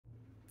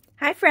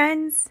Hi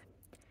friends,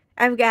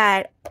 I've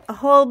got a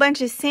whole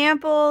bunch of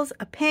samples,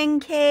 a pen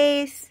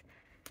case,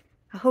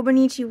 a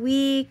Hobonichi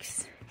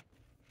Weeks,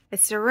 a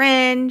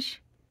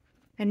syringe,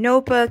 a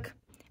notebook,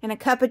 and a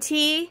cup of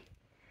tea.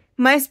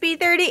 Must be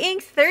 30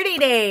 inks, 30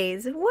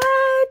 days.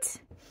 What?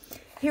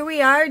 Here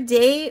we are,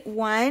 day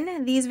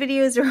 1. These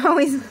videos are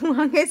always the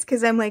longest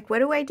because I'm like, what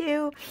do I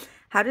do?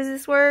 How does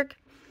this work?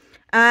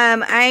 I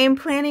am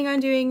planning on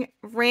doing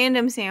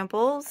random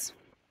samples.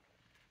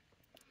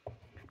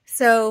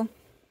 So,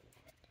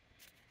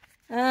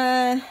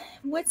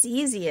 what's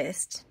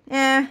easiest?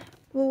 We'll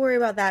worry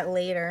about that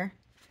later.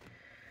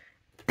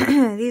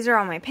 These are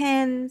all my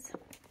pens.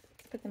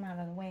 Put them out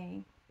of the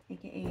way,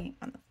 aka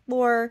on the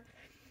floor.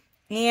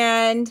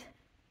 And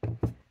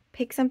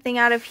pick something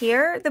out of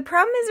here. The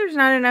problem is there's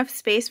not enough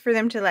space for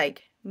them to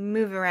like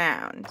move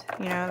around.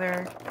 You know,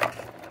 they're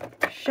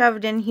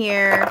shoved in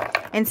here.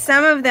 And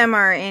some of them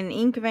are in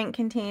ink vent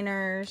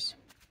containers.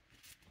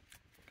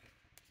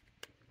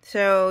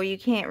 So you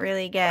can't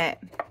really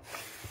get,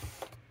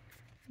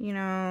 you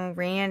know,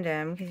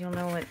 random because you'll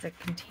know what the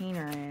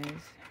container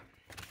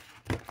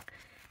is.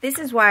 This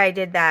is why I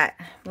did that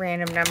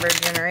random number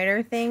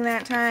generator thing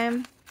that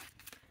time.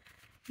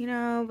 You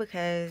know,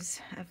 because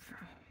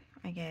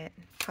I get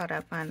caught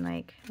up on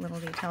like little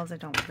details that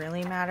don't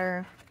really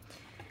matter.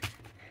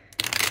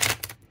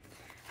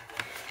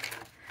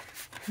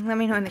 Let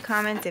me know in the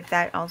comments if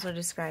that also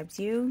describes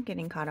you,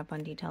 getting caught up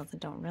on details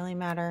that don't really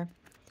matter.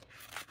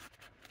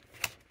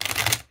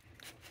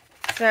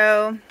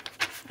 So,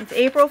 it's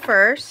April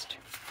 1st.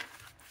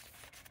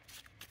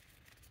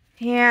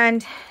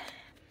 And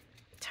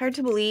it's hard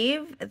to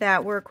believe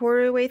that we're a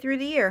quarter of the way through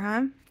the year,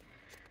 huh?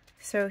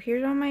 So,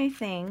 here's all my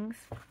things.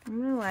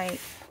 I'm going to like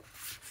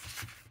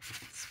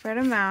spread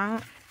them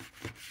out.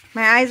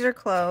 My eyes are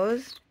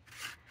closed.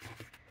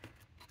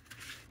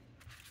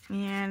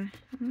 And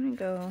I'm going to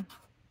go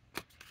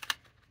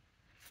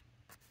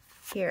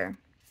here.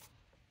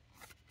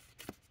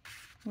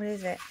 What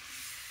is it?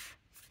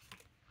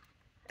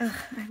 Ugh,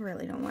 I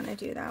really don't want to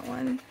do that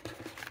one.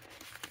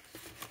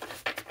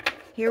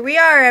 Here we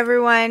are,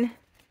 everyone.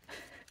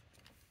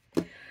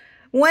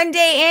 One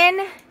day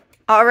in,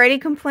 already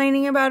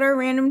complaining about our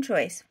random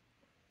choice.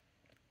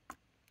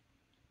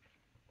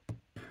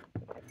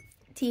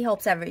 Tea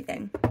helps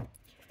everything.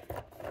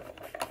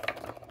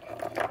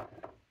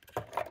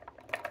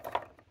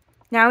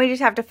 Now we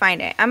just have to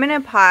find it. I'm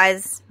going to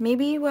pause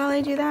maybe while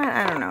I do that.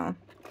 I don't know.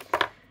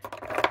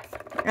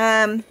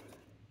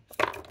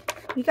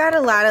 We got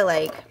a lot of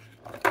like,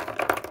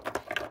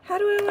 how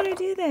do I want to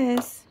do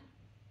this?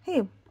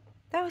 Hey,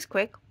 that was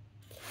quick.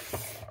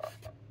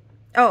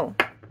 Oh,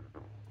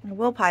 I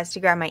will pause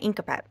to grab my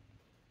Inkapet.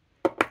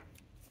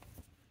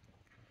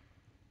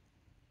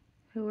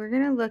 So we're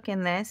going to look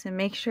in this and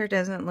make sure it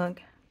doesn't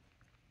look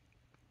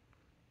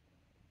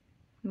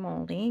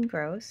moldy and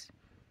gross.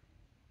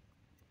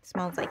 It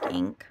smells like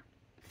ink.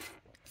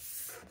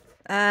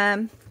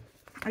 I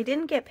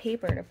didn't get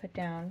paper to put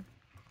down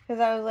because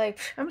I was like,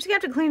 I'm just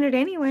going to have to clean it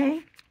anyway.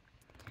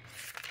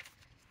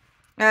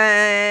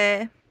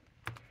 I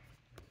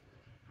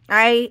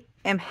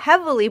am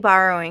heavily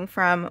borrowing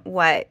from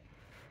what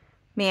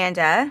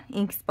Manda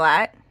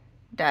Inksplat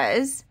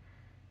does.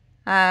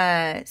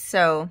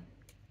 So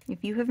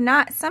if you have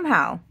not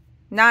somehow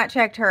not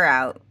checked her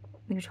out,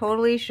 you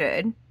totally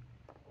should.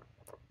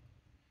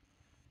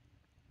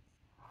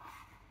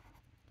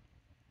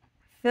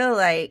 I feel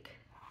like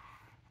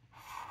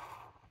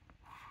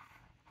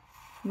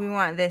we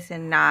want this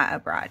and not a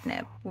broad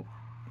nib.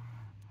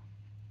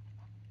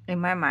 In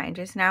my mind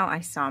just now, I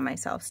saw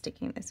myself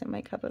sticking this in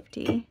my cup of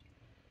tea.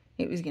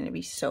 It was going to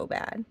be so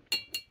bad.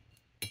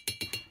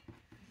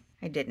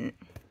 I didn't.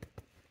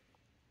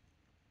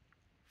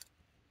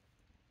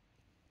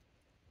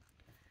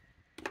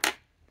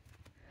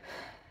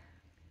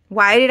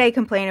 Why did I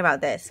complain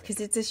about this? Because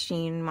it's a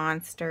sheen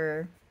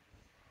monster.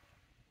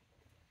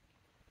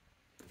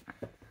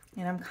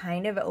 And I'm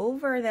kind of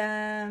over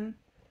them.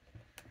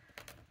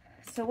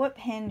 So what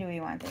pen do we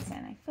want this in?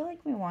 I feel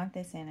like we want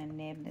this in a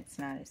nib that's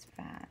not as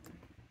fat.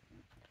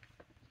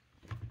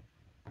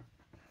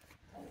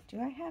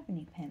 Do I have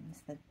any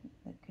pens that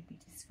could be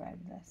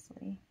described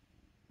thusly?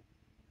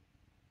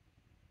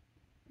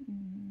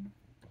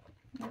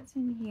 What's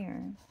in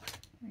here?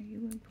 Are you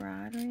in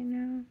broad right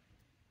now?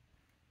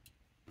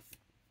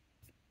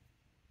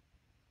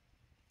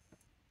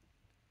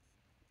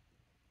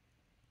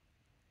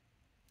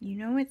 You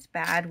know it's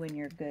bad when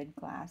your good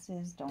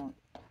glasses don't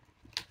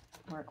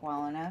work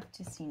well enough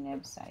to see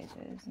nib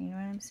sizes. You know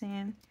what I'm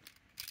saying?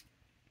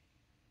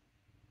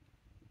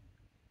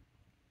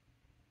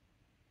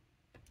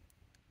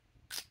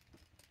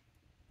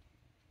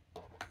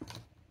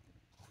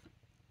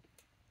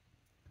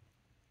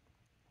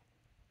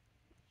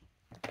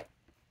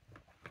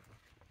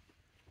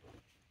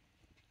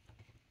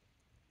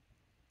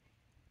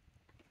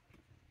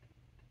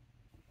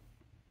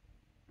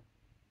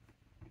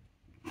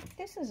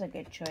 This is a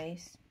good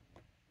choice.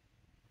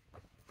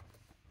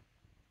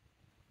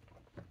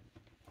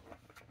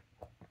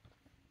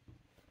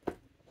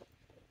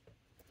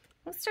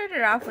 We'll start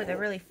it off with a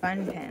really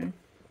fun pen.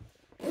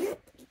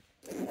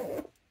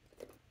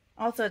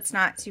 Also, it's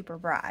not super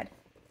broad.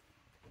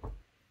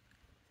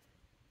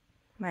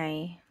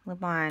 My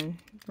Laban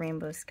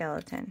rainbow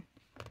skeleton.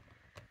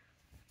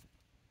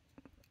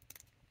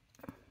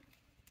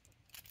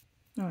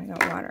 Oh, I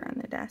got water on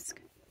the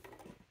desk.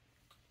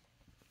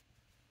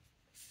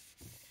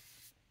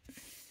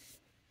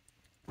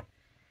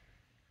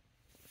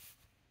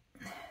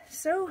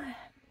 So,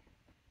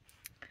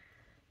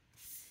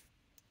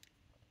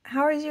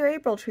 how is your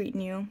April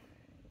treating you?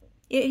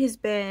 It has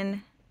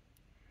been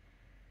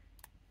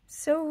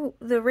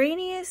the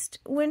rainiest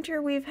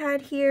winter we've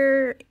had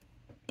here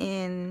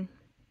in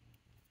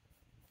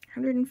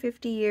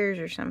 150 years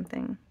or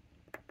something.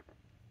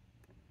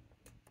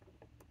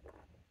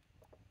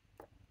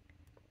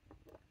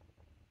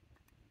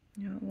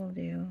 You know what we'll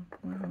do?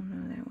 Well,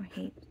 no, that I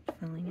hate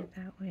filling it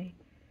that way.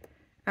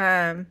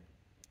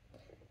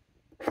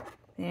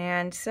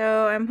 And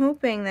so I'm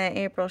hoping that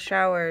April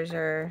showers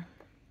are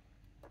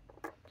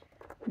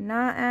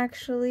not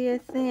actually a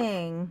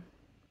thing.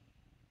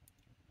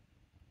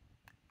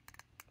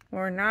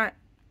 Or not.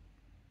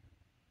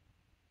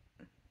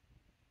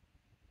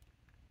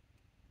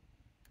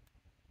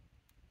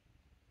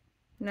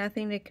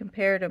 Nothing to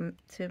compare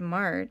to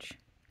March.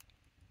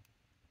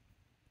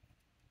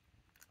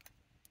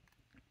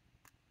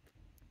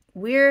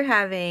 We're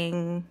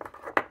having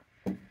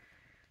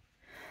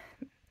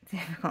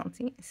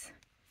difficulties.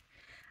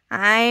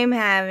 I'm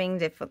having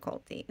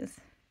difficulties.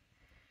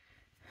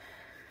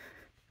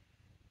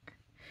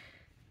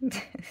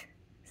 This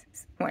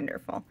is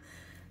wonderful.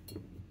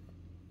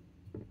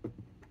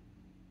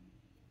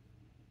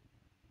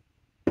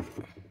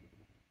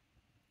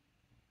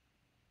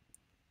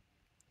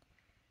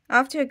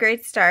 Off to a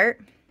great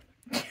start.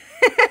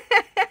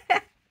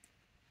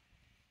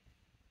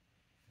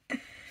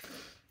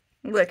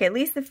 Look, at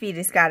least the feed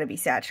has got to be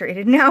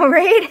saturated now,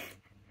 right?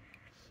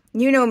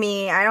 You know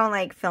me, I don't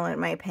like filling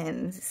my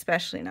pens,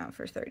 especially not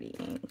for 30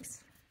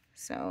 inks.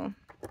 So,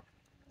 I'm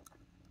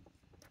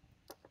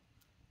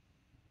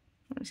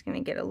just going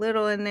to get a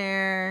little in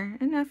there,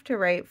 enough to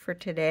write for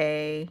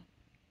today.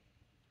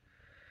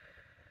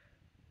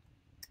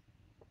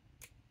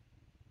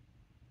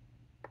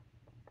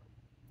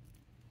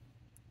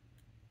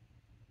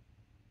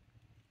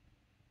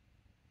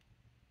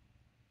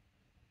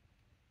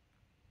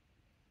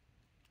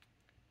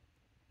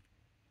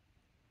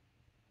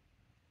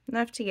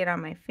 Enough to get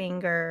on my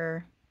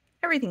finger.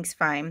 Everything's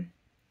fine.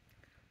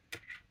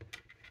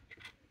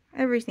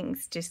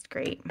 Everything's just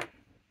great.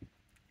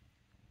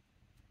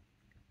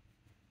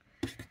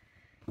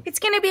 It's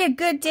going to be a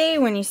good day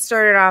when you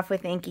started off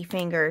with inky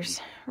fingers,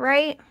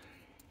 right?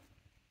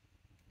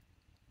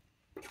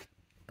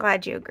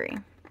 Glad you agree.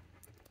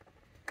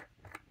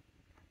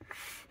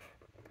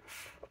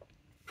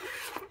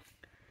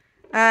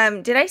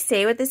 Did I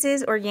say what this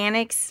is?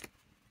 Organics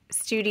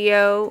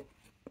Studio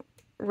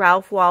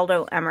Ralph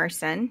Waldo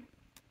Emerson.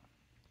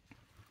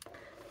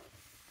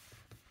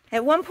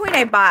 At one point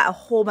I bought a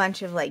whole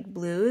bunch of like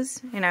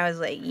blues and I was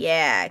like,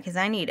 yeah, because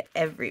I need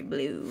every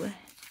blue.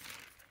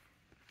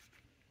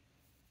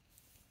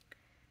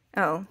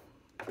 Oh.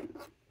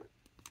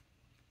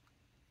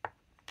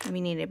 We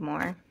needed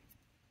more.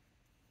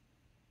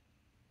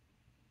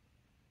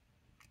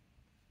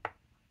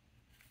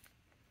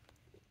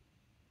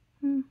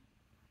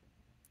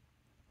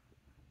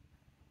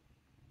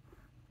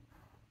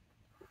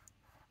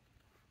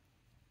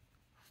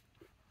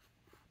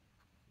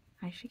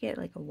 I should get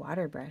like a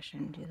water brush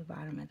and do the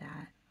bottom of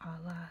that, a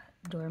la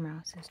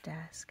Dormouse's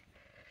desk.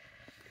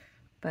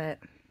 But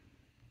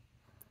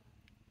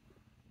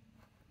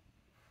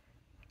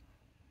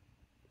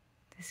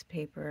this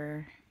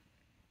paper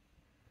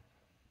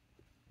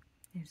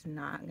is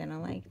not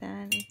gonna like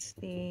that. It's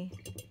the,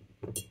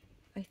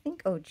 I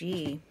think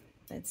OG,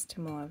 that's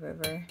Tamoa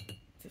River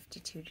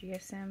 52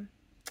 GSM.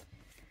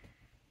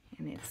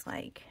 And it's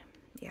like,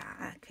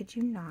 yeah, could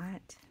you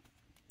not?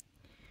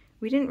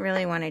 We didn't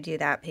really want to do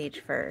that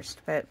page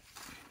first, but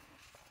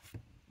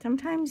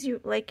sometimes you,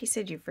 like you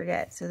said, you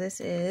forget. So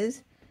this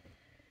is,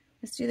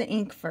 let's do the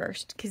ink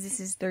first, because this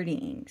is 30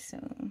 ink, so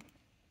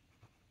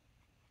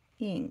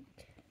ink,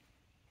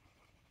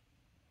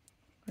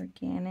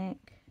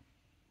 organic,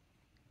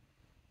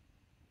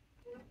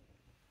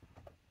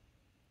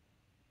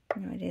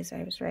 no it is,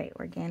 I was right,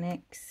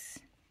 Organics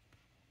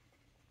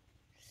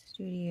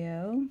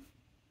Studio,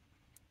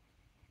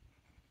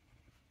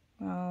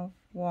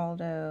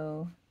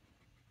 Waldo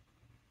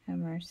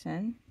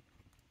Emerson.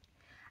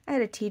 I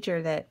had a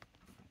teacher that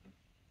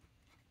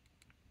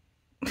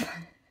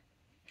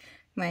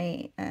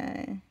my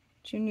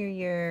junior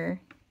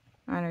year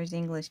honors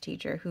English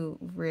teacher who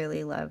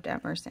really loved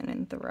Emerson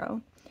and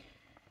Thoreau.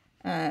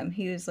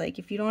 He was like,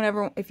 if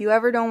you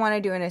ever don't want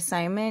to do an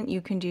assignment,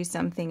 you can do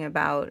something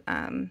about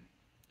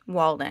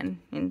Walden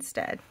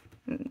instead.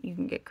 You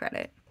can get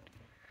credit.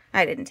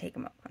 I didn't take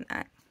him up on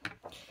that.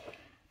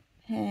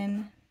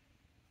 Pen.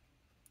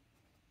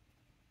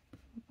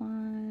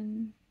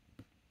 One.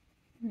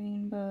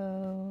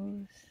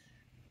 Rainbows.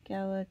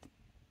 Skeleton.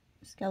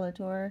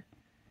 skeleton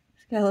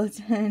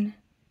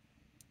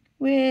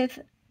with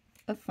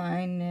a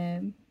fine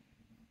nib.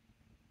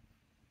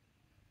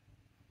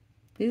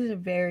 This is a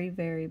very,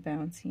 very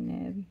bouncy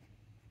nib.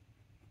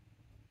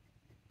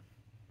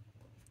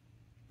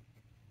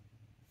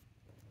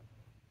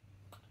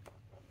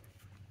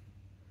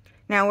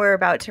 Now we're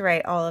about to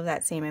write all of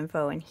that same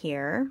info in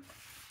here.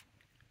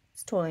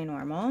 It's totally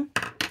normal.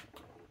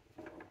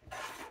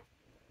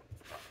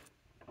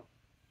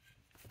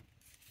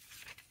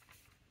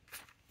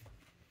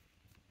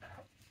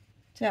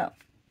 So,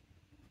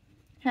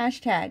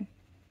 hashtag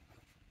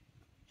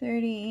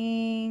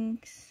 30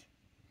 inks,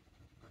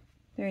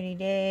 30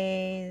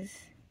 days,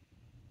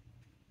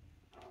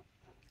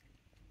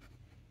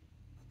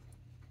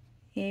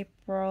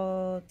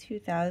 April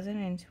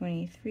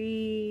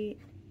 2023,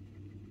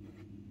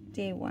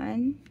 day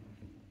 1,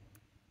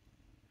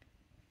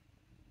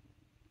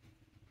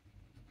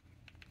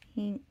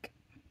 ink.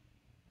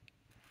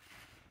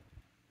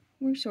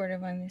 We're sort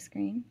of on the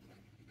screen.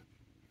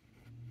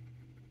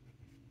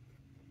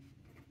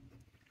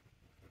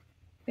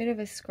 Bit of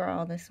a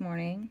scrawl this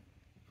morning.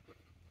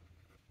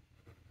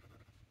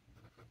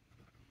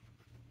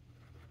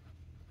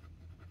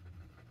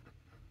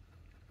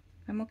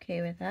 I'm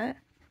okay with that.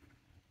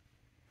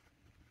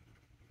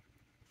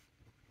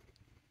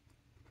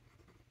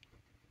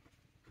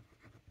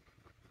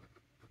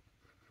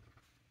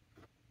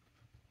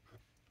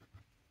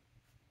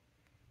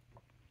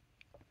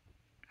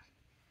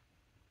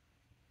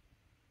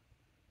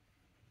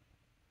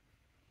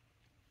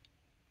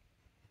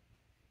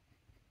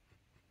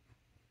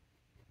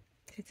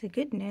 It's a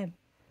good nib.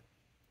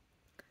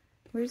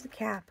 Where's the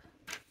cap?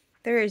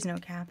 There is no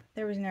cap.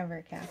 There was never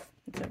a cap.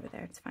 It's over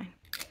there. It's fine.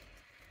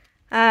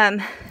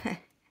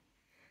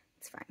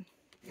 It's fine.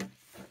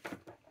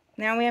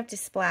 Now we have to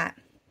splat.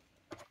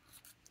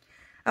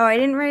 Oh, I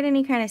didn't write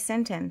any kind of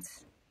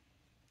sentence.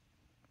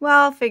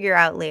 Well, I'll figure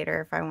out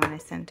later if I want a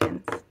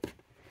sentence.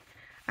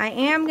 I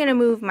am going to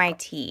move my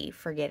T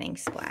for getting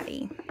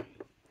splatty,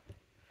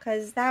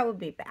 because that would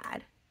be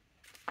bad.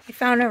 I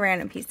found a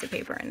random piece of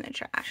paper in the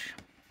trash.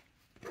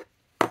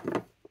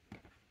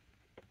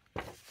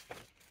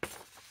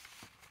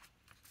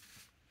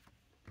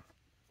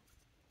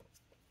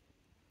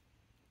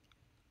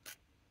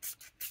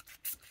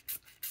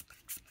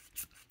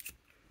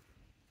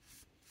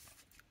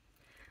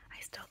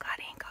 Still got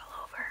ink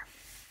all over.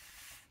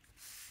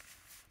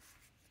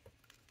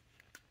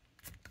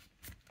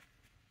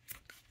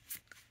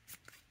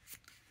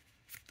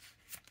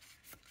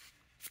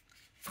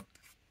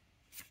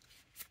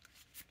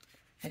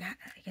 I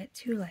get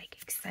too like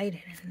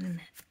excited, and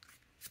then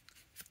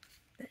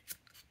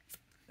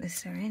the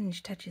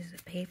syringe touches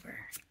the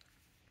paper.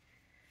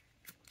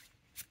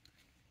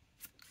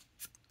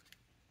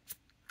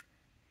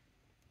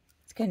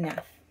 It's good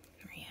enough,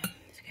 Maria.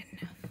 It's good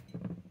enough.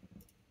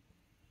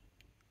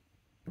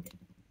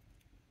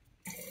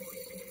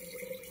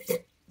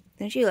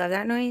 Don't you love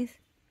that noise?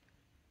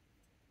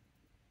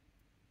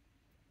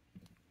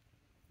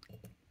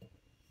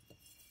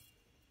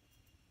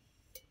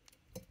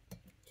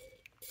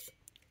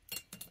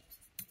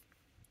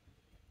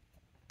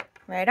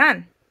 Right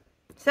on.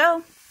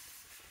 So,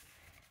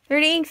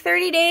 30 inks,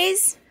 30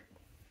 days.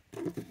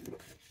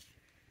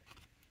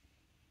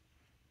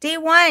 Day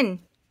 1.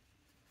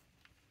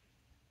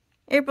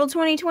 April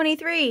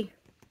 2023.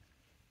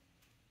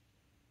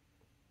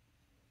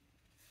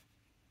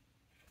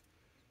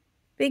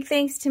 Big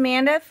thanks to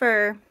Amanda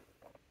for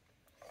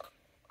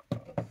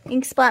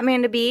Inksplat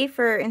Manda B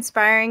for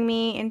inspiring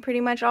me in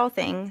pretty much all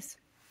things,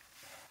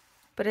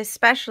 but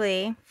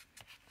especially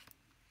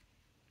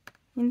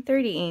in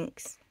 30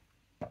 inks.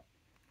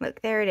 Look,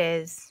 there it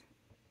is.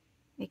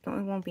 It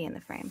won't be in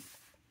the frame.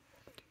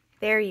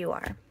 There you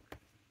are.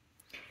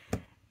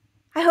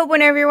 I hope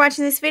whenever you're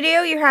watching this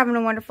video, you're having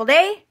a wonderful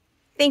day.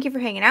 Thank you for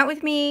hanging out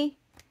with me.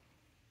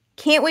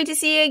 Can't wait to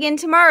see you again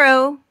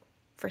tomorrow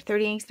for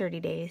 30 inks, 30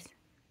 days.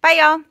 Bye,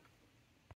 y'all.